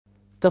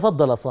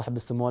تفضل صاحب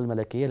السمو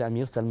الملكي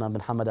الأمير سلمان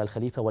بن حمد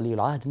الخليفة ولي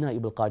العهد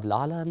نائب القائد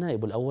الأعلى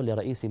نائب الأول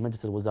لرئيس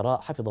مجلس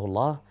الوزراء حفظه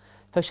الله،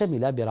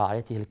 فشمل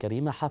برعايته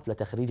الكريمة حفل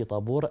تخريج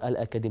طابور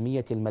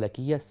الأكاديمية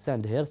الملكية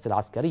سانت هيرست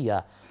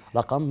العسكرية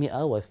رقم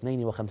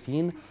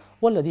 152،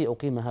 والذي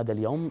أقيم هذا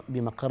اليوم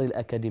بمقر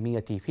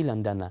الأكاديمية في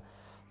لندن.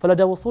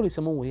 فلدى وصول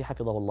سموه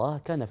حفظه الله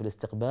كان في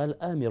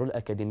الاستقبال آمر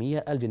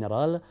الأكاديمية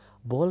الجنرال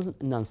بول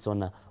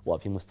نانسون،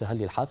 وفي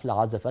مستهل الحفل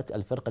عزفت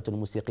الفرقة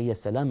الموسيقية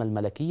السلام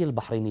الملكي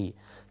البحريني.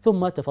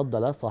 ثم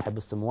تفضل صاحب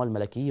السمو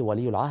الملكي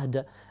ولي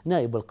العهد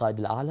نائب القائد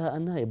الأعلى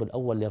النائب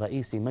الأول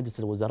لرئيس مجلس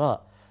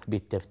الوزراء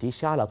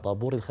بالتفتيش على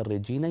طابور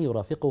الخريجين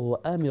يرافقه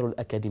آمر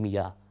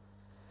الأكاديمية.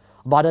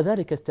 بعد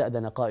ذلك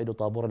استأذن قائد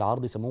طابور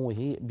العرض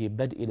سموه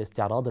ببدء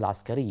الاستعراض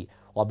العسكري،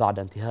 وبعد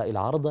انتهاء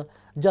العرض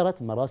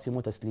جرت مراسم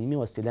تسليم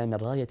واستلام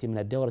الراية من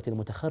الدورة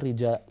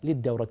المتخرجة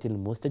للدورة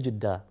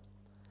المستجدة.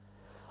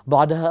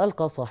 بعدها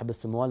ألقى صاحب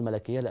السمو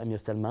الملكية الأمير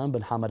سلمان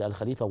بن حمد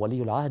الخليفة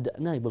ولي العهد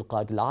نائب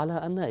القائد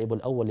الأعلى النائب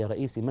الأول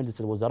لرئيس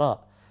مجلس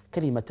الوزراء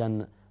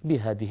كلمة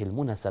بهذه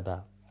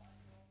المناسبة.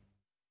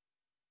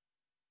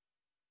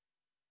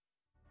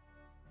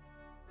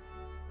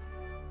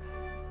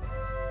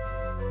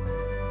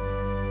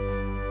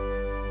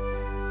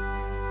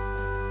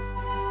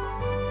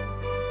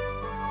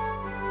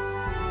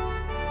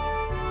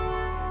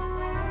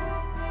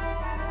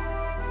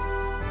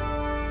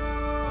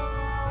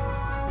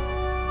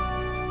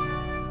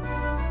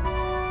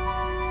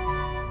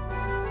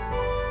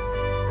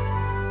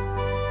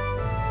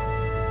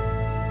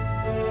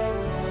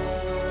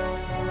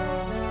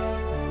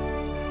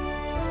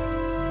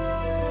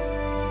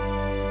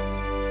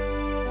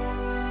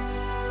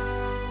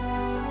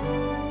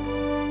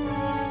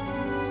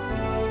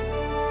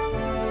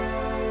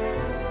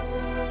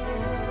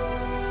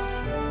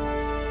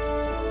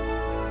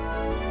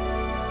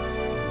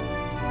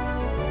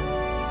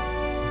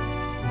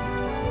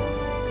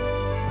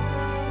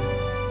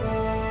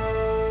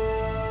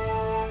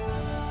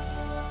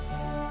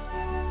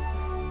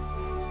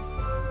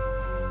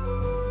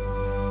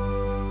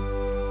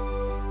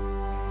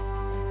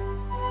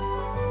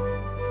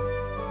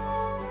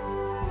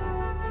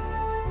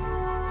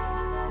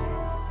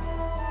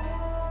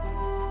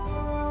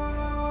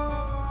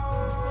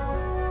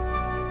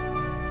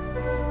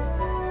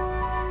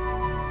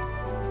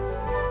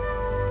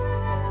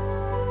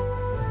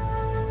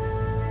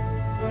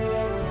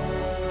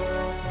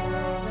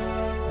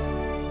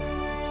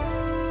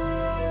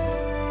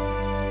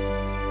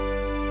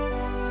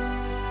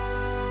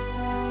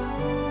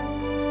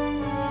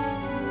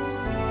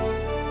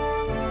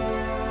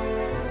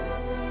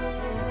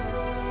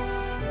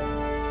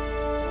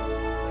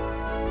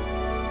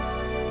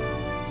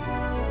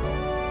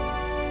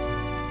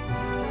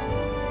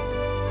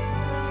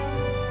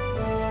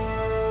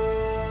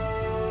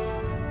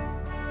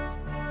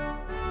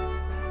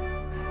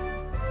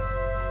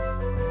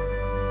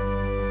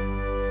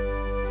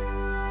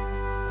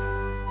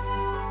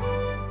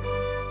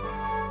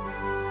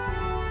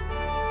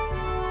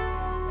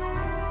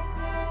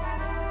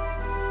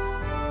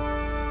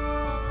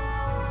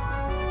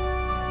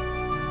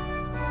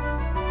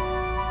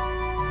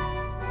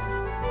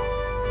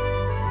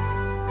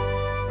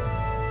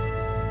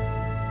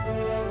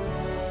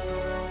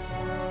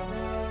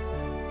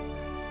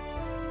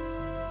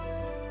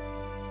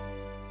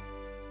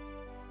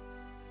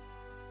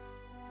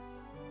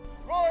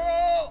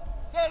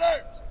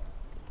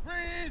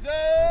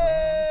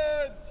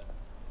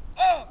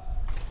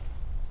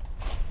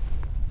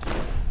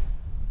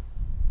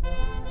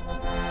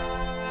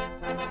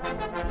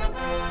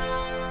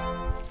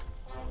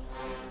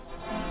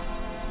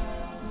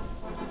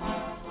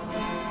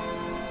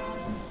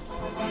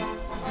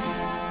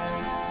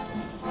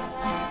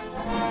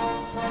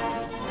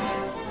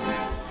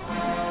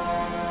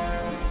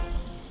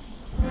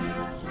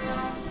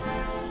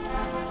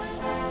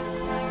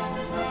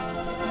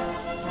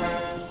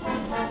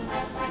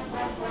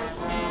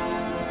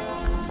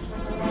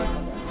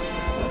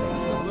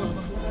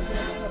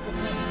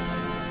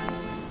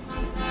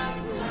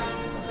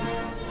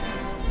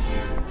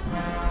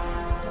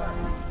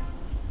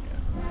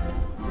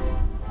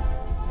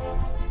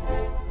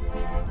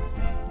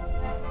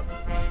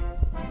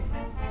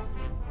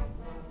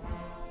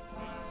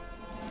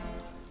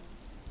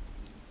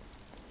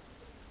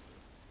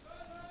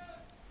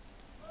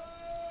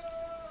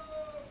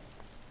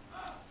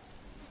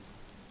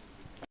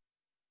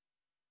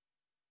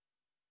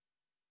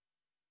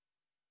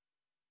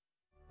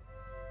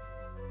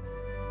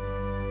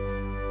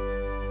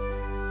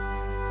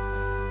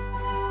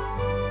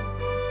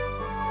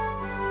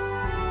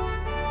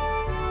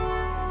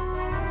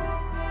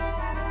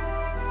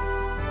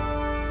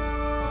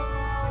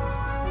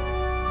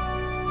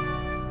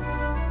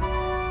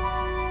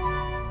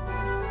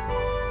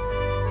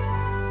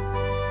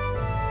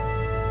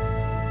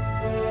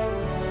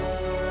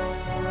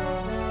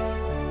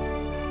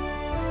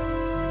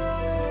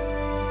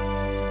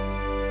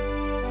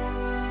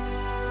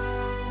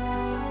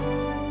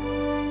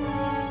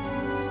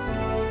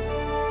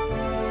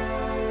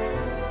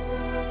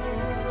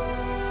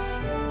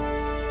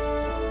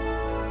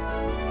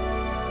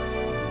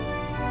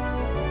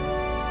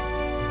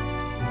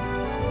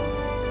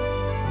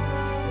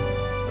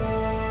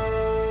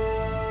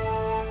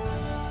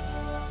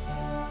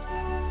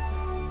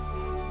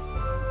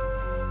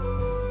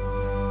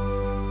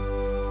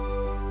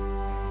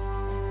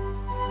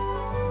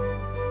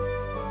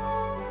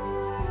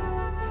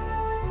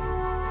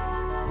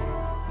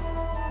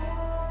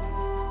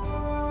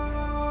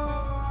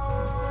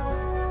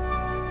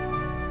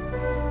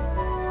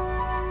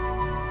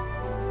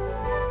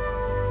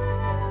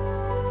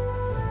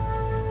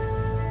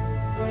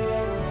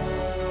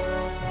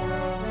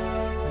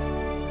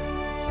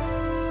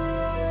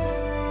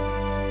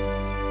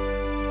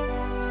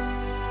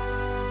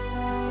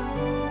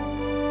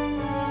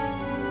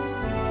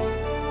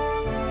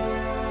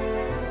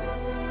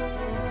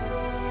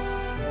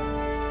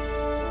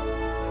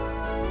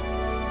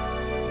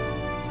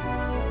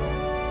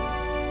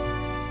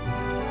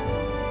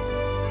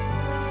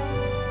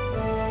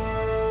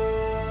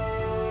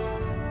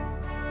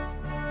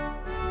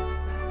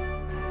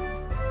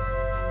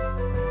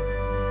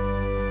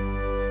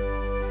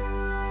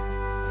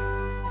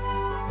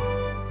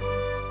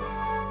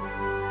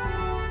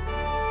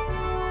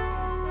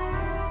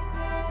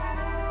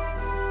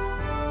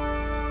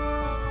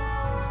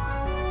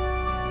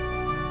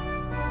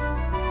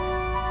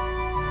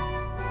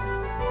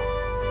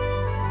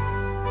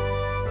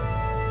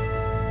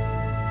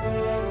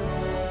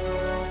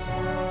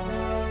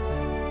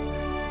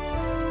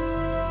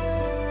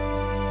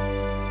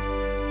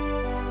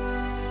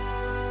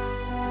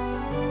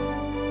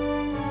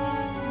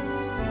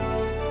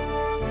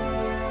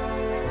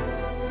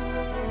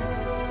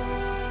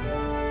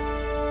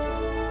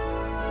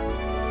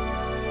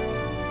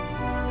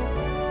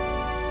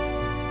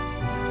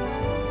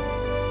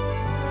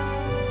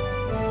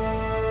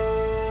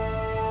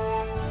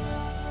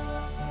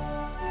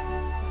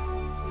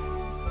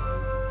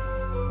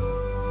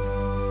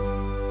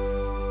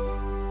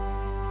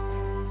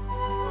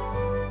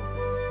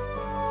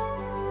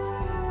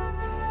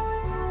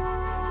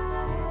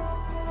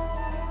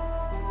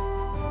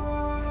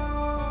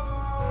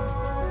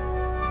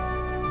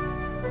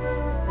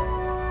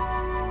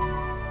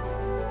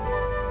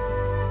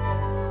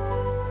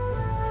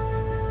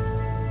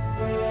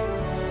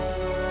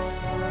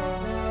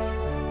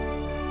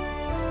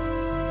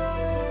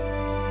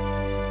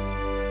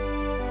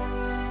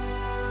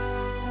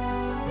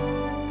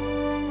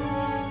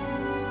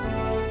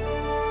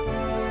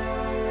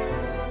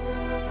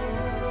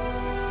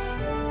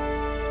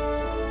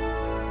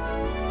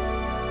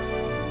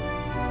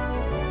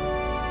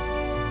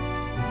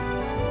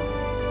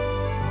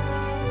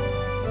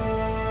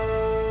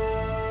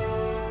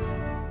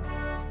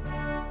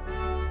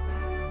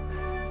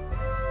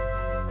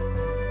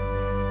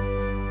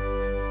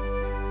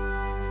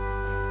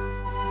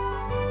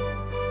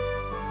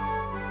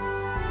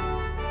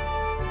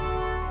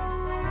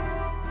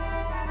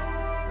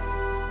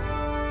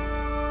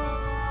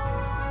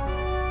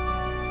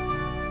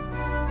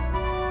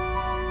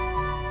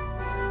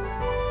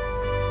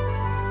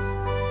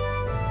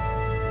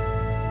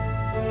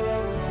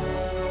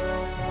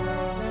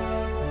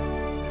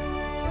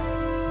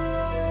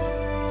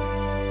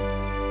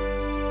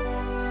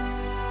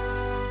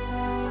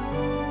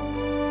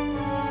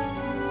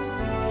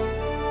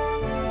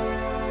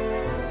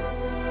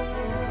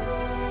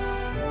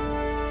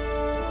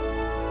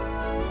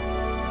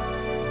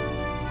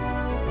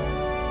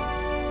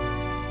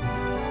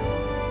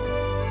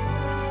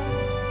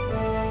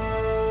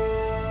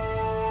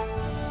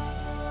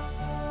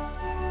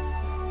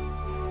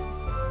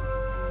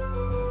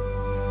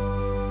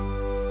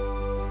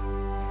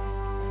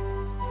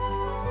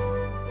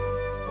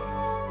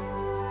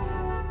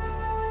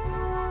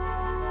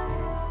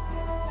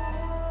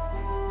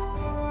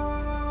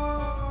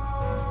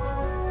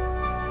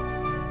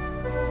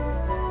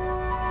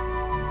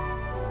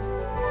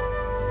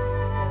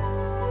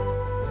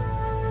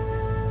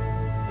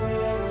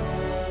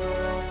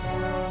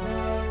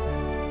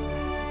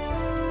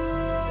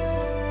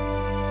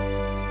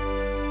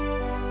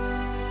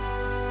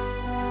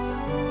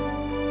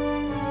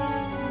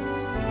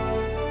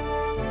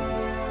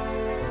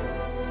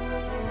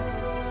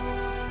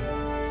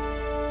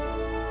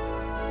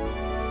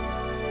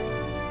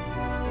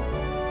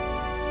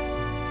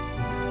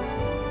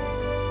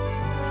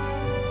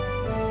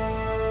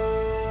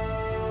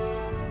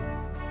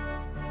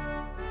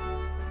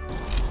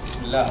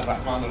 Bismillah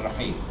ar-Rahman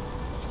ar-Rahim.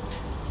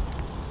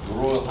 Your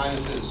Royal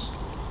Highnesses,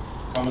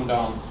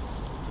 Commandant,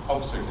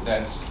 Officer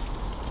Cadets,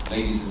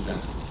 ladies and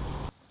gentlemen.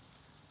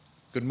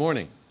 Good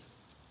morning.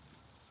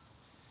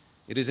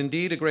 It is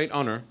indeed a great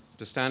honor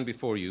to stand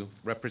before you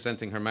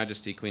representing Her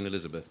Majesty Queen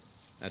Elizabeth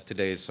at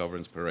today's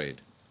Sovereign's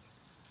Parade.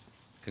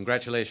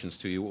 Congratulations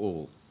to you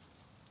all.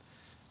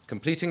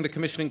 Completing the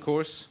commissioning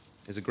course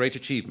is a great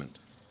achievement.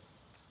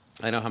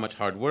 I know how much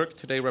hard work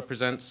today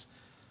represents,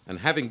 and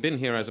having been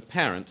here as a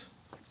parent,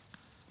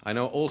 I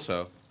know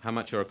also how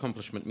much your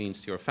accomplishment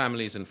means to your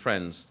families and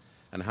friends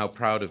and how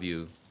proud of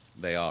you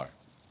they are.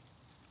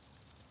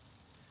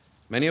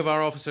 Many of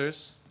our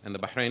officers in the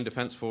Bahrain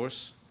Defense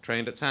Force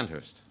trained at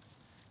Sandhurst,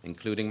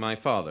 including my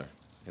father,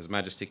 His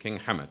Majesty King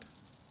Hamad.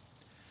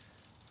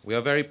 We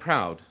are very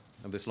proud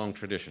of this long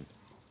tradition.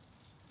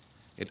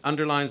 It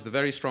underlines the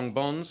very strong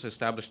bonds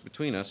established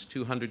between us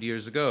 200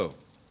 years ago.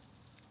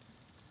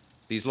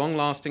 These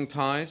long-lasting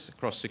ties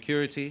across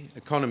security,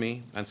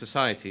 economy, and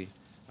society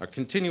are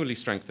continually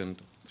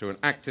strengthened through an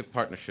active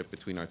partnership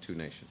between our two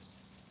nations.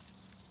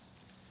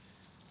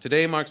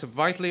 Today marks a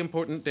vitally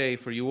important day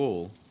for you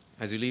all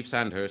as you leave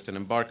Sandhurst and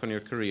embark on your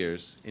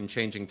careers in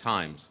changing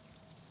times.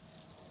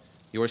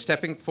 You are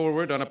stepping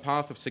forward on a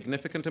path of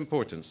significant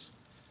importance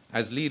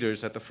as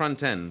leaders at the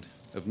front end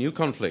of new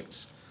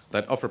conflicts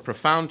that offer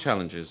profound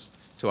challenges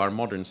to our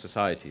modern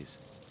societies.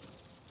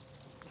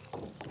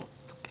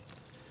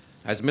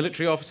 As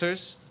military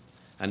officers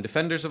and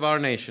defenders of our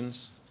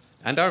nations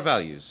and our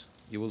values,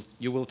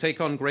 you will take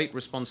on great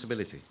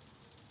responsibility.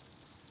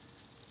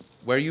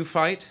 Where you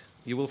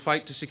will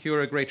fight to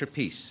secure a greater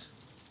peace.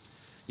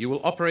 You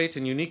will operate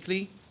in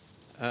uniquely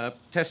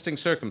testing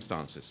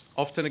circumstances,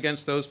 often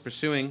against those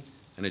pursuing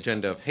an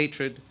agenda of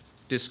hatred,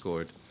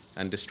 discord,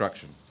 and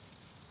destruction.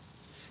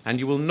 And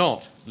you will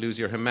not lose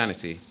your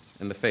humanity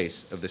in the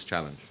face of this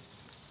challenge.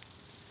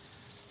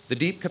 The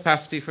deep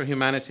capacity for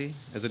humanity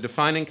is a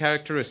defining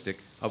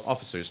characteristic of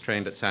officers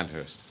trained at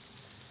Sandhurst.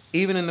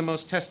 Even in the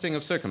most testing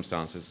of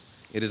circumstances,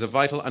 it is a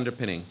vital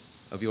underpinning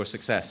of your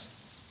success.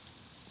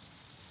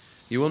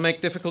 You will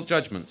make difficult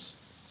judgments,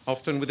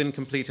 often with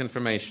incomplete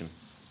information.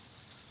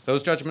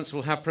 Those judgments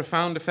will have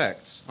profound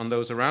effects on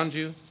those around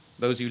you,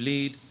 those you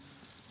lead,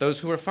 those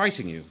who are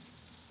fighting you,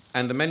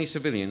 and the many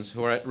civilians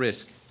who are at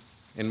risk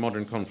in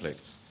modern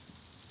conflicts.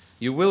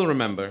 You will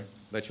remember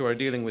that you are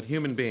dealing with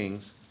human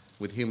beings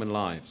with human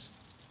lives.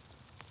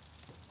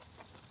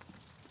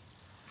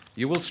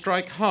 You will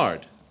strike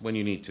hard when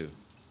you need to,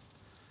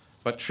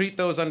 but treat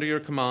those under your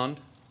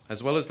command,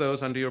 as well as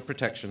those under your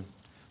protection,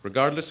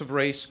 regardless of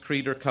race,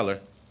 creed, or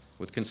color,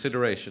 with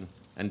consideration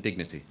and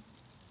dignity.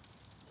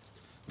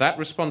 That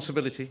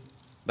responsibility,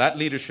 that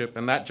leadership,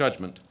 and that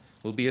judgment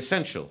will be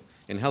essential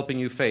in helping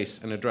you face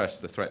and address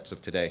the threats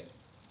of today.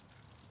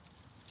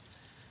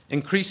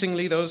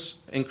 Increasingly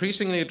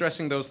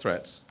addressing those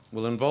threats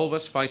will involve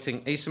us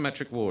fighting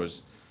asymmetric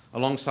wars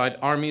alongside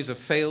armies of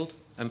failed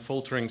and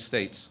faltering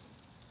states,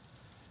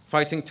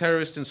 fighting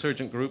terrorist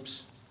insurgent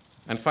groups,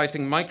 and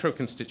fighting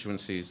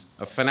micro-constituencies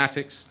of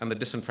fanatics and the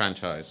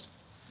disenfranchised,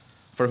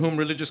 for whom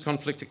religious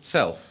conflict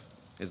itself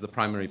is the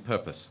primary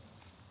purpose.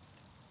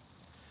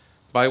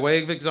 By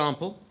way of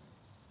example,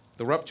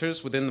 the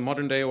ruptures within the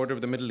modern-day order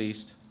of the Middle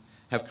East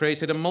have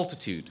created a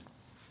multitude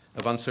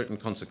of uncertain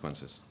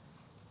consequences.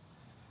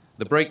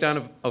 The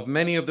breakdown of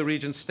many of the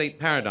region's state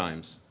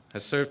paradigms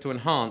has served to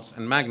enhance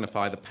and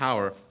magnify the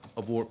power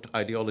of warped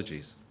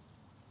ideologies.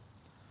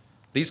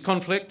 These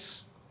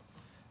conflicts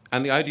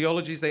and the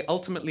ideologies they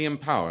ultimately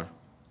empower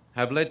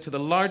have led to the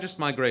largest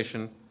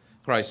migration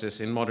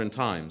crisis in modern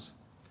times,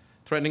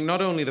 threatening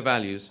not only the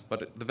values,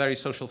 but the very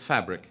social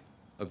fabric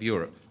of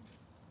Europe.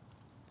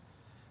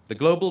 The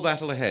global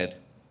battle ahead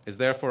is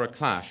therefore a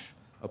clash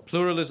of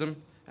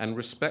pluralism and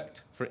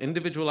respect for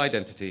individual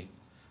identity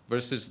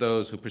versus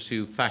those who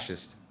pursue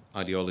fascist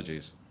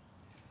ideologies.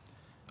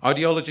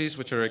 Ideologies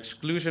which are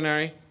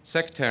exclusionary,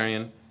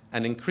 sectarian,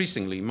 and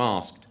increasingly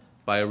masked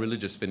by a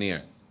religious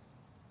veneer.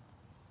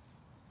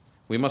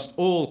 We must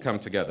all come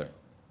together,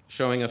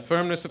 showing a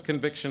firmness of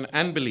conviction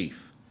and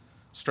belief,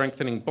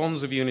 strengthening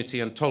bonds of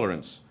unity and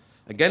tolerance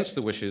against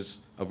the wishes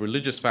of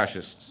religious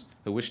fascists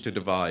who wish to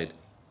divide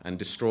and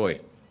destroy.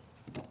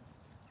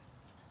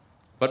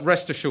 But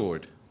rest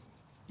assured,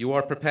 you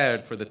are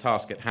prepared for the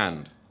task at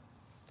hand.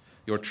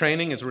 Your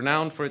training is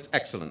renowned for its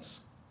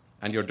excellence,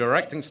 and your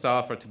directing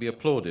staff are to be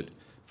applauded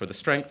for the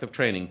strength of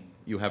training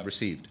you have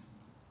received.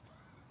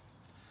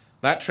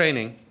 That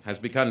training has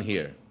begun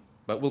here,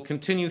 but will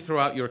continue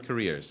throughout your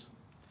careers.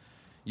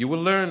 You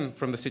will learn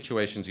from the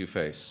situations you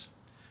face.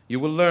 You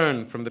will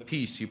learn from the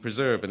peace you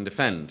preserve and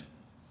defend,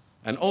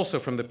 and also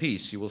from the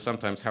peace you will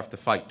sometimes have to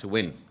fight to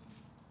win.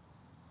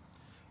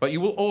 But you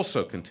will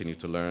also continue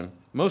to learn,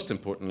 most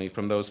importantly,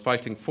 from those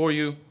fighting for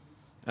you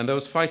and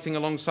those fighting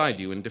alongside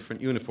you in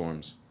different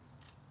uniforms.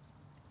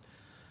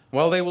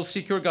 While they will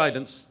seek your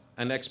guidance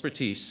and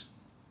expertise,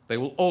 they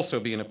will also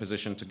be in a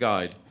position to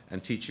guide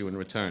and teach you in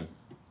return.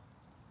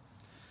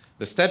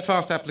 The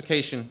steadfast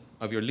application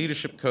of your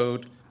leadership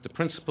code to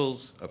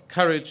principles of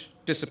courage,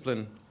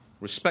 discipline,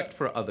 respect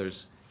for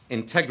others,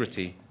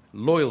 integrity,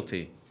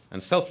 loyalty,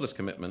 and selfless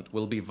commitment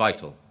will be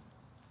vital,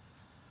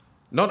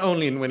 not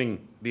only in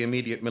winning the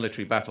immediate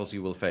military battles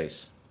you will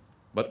face,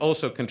 but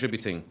also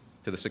contributing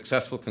to the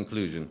successful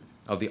conclusion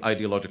of the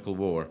ideological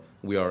war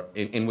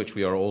in which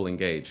we are all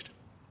engaged.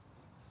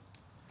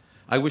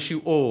 I wish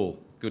you all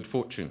good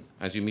fortune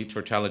as you meet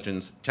your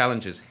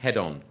challenges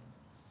head-on.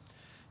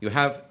 You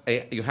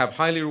have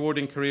highly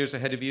rewarding careers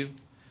ahead of you.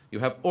 You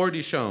have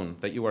already shown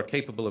that you are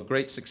capable of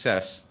great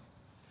success,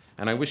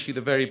 and I wish you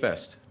the very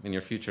best in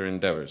your future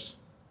endeavors.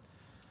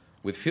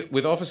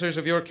 With officers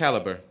of your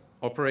caliber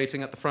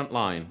operating at the front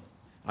line,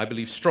 I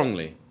believe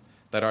strongly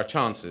that our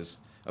chances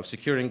of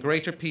securing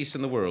greater peace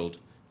in the world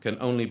can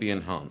only be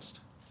enhanced.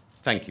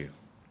 Thank you.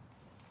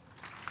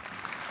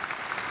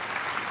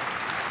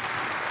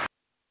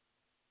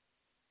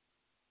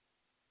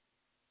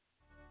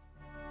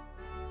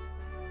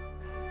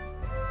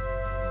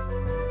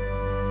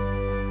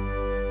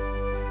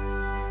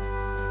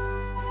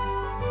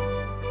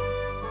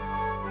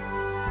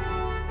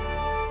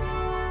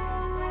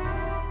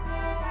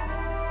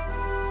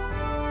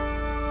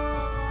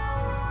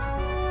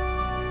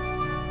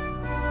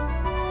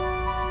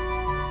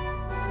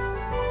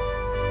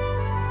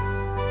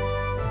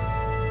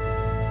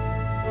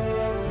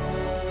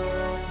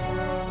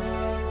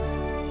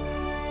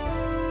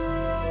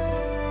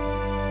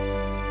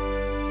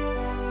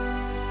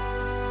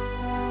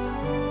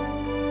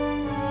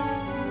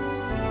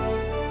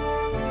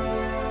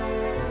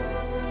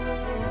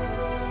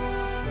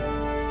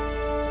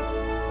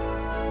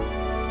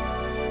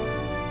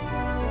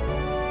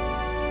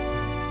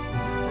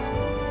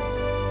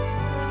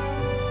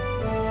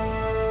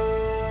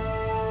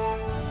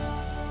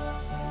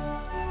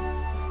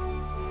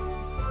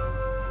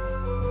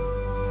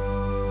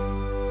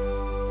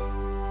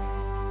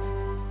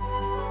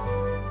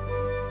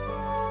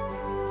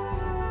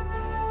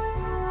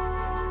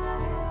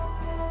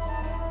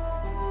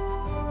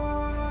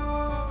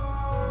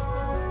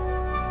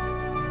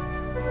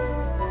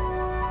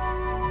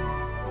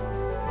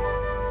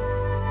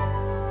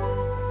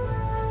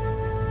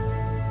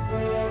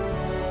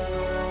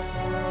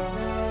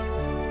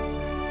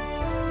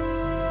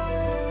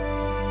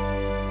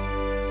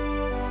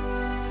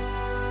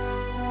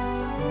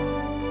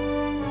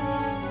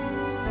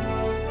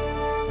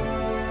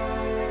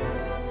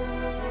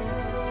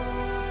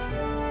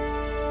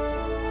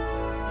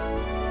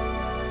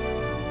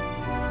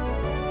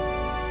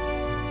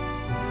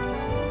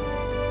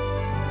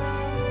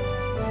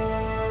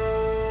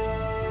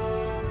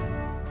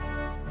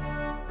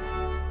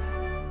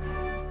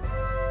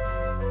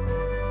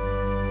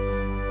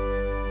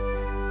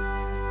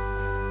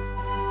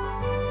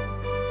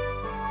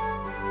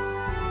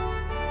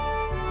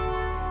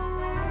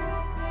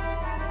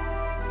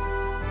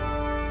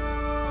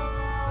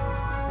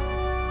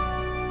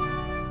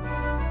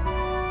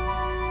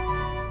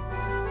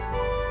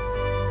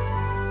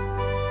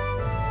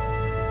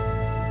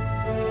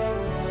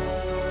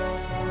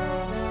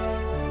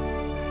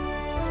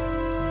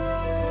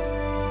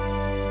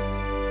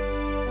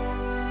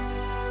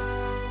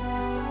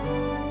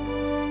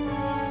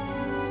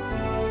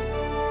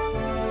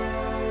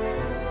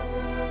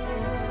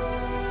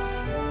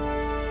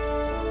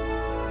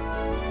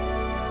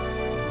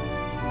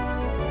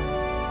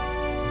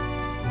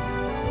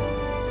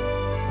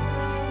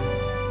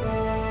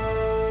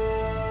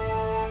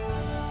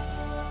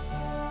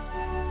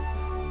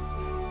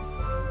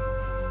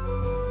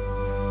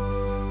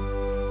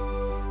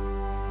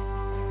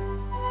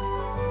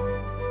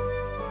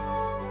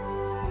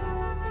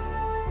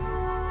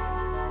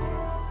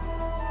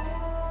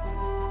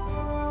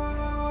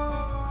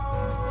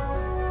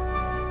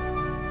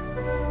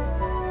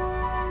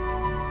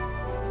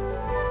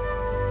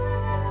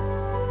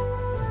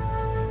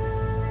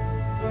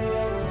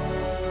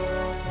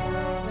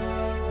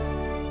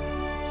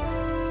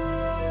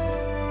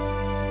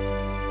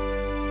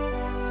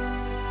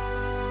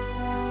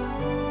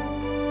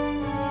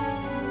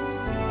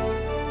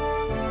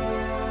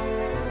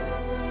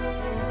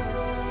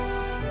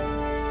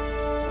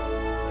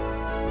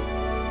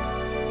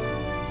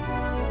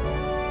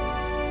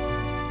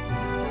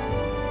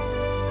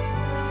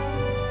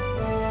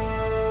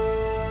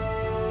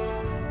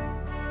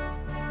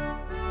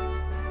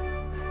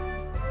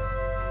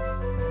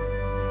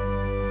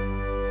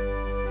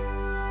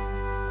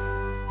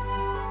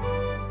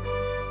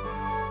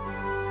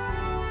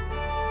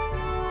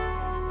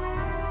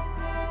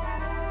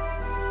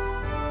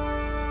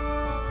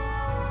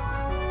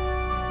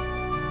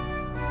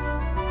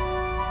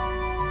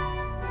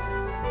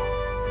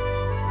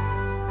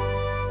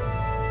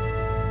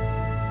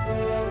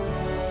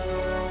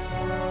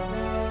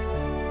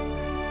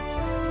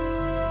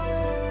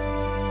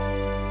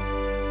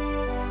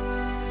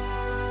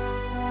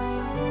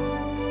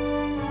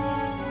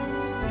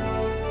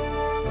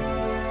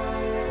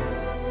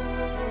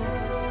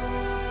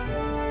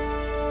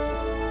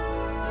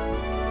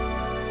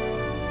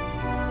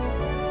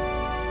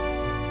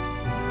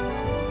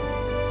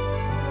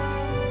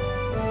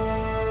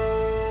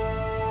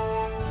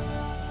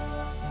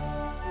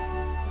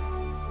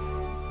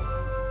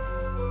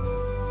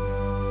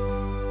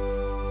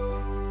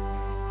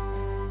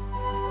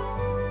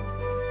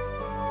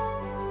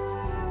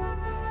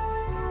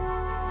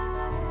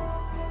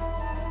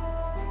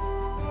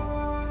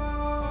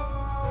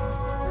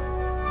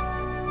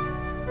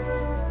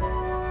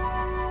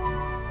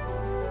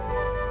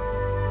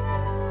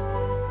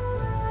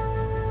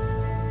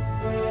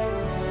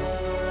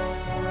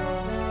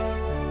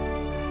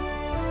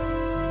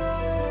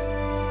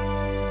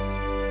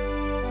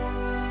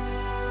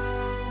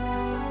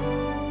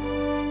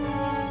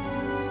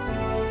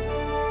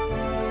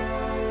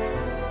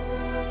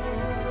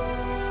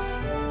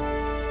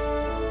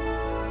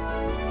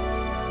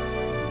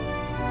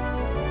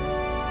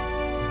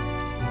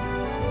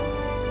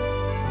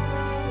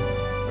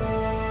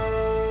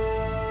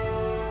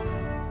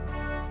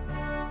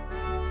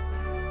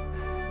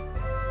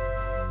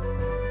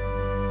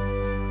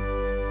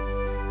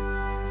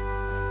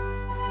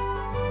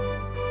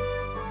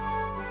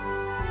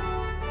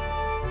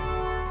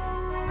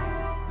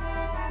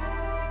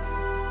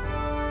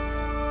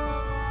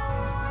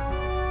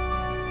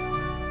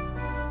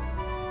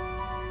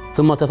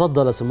 ثم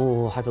تفضل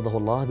سموه حفظه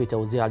الله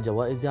بتوزيع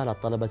الجوائز على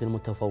الطلبة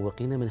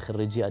المتفوقين من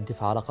خريجي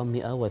الدفعة رقم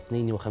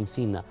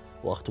 152،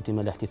 واختتم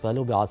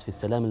الاحتفال بعزف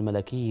السلام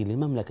الملكي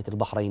لمملكة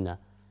البحرين.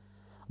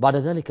 بعد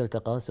ذلك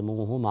التقى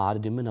سموه مع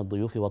عدد من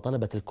الضيوف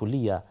وطلبة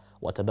الكلية،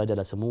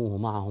 وتبادل سموه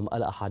معهم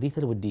الأحاديث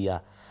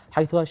الودية،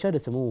 حيث أشاد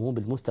سموه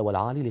بالمستوى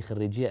العالي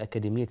لخريجي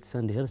أكاديمية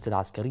سانت هيرست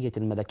العسكرية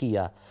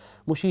الملكية،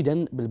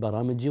 مشيدا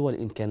بالبرامج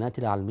والإمكانات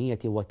العلمية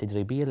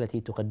والتدريبية التي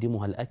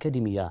تقدمها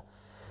الأكاديمية.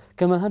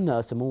 كما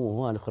هنأ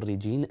سموه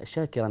الخريجين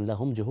شاكرا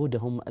لهم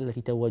جهودهم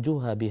التي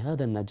توجوها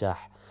بهذا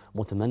النجاح،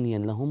 متمنيا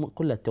لهم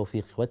كل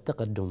التوفيق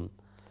والتقدم.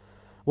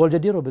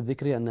 والجدير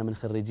بالذكر أن من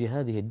خريجي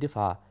هذه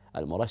الدفعة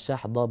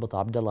المرشح ضابط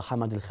عبد الله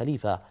حمد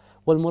الخليفة،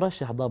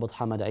 والمرشح ضابط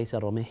حمد عيسى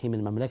الرميحي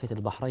من مملكة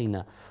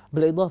البحرين،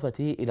 بالإضافة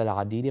إلى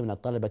العديد من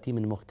الطلبة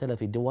من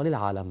مختلف دول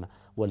العالم،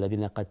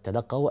 والذين قد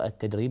تلقوا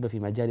التدريب في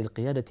مجال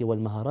القيادة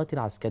والمهارات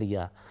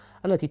العسكرية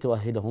التي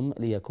تؤهلهم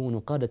ليكونوا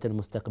قادة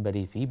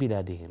المستقبل في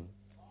بلادهم.